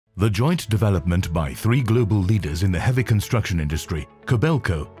The joint development by three global leaders in the heavy construction industry,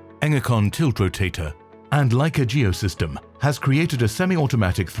 Kobelco, engcon tiltrotator, and Leica Geosystems, has created a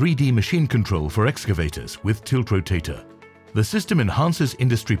semi-automatic 3D machine control for excavators with tiltrotator. The system enhances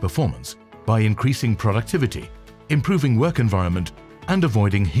industry performance by increasing productivity, improving work environment, and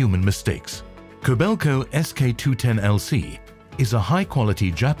avoiding human mistakes. Kobelco SK210LC is a high-quality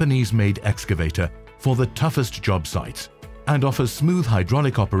Japanese-made excavator for the toughest job sites and offers smooth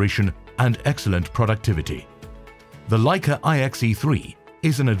hydraulic operation and excellent productivity. The Leica IXE3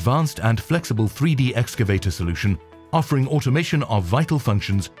 is an advanced and flexible 3D excavator solution offering automation of vital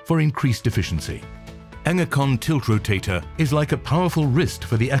functions for increased efficiency. Engcon tiltrotator is like a powerful wrist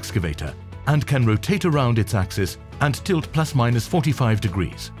for the excavator and can rotate around its axis and tilt ± 45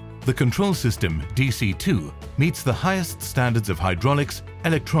 degrees. The control system, DC2, meets the highest standards of hydraulics,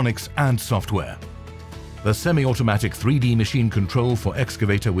 electronics and software. The semi-automatic 3D machine control for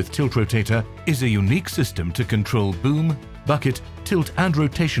excavator with tiltrotator is a unique system to control boom, bucket, tilt and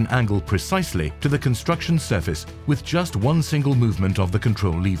rotation angle precisely to the construction surface with just one single movement of the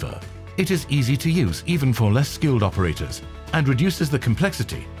control lever. It is easy to use even for less skilled operators and reduces the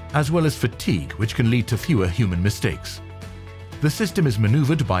complexity as well as fatigue, which can lead to fewer human mistakes. The system is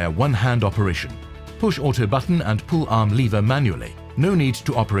maneuvered by a one-hand operation. Push auto button and pull arm lever manually. No need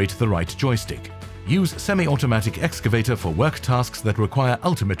to operate the right joystick. Use semi-automatic excavator for work tasks that require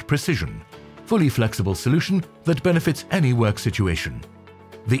ultimate precision. Fully flexible solution that benefits any work situation.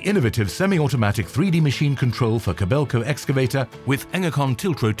 The innovative semi-automatic 3D machine control for Kobelco excavator with engcon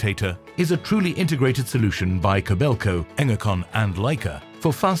tiltrotator is a truly integrated solution by Kobelco, engcon and Leica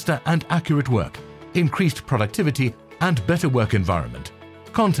for faster and accurate work, increased productivity and better work environment.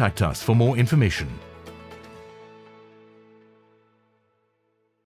 Contact us for more information.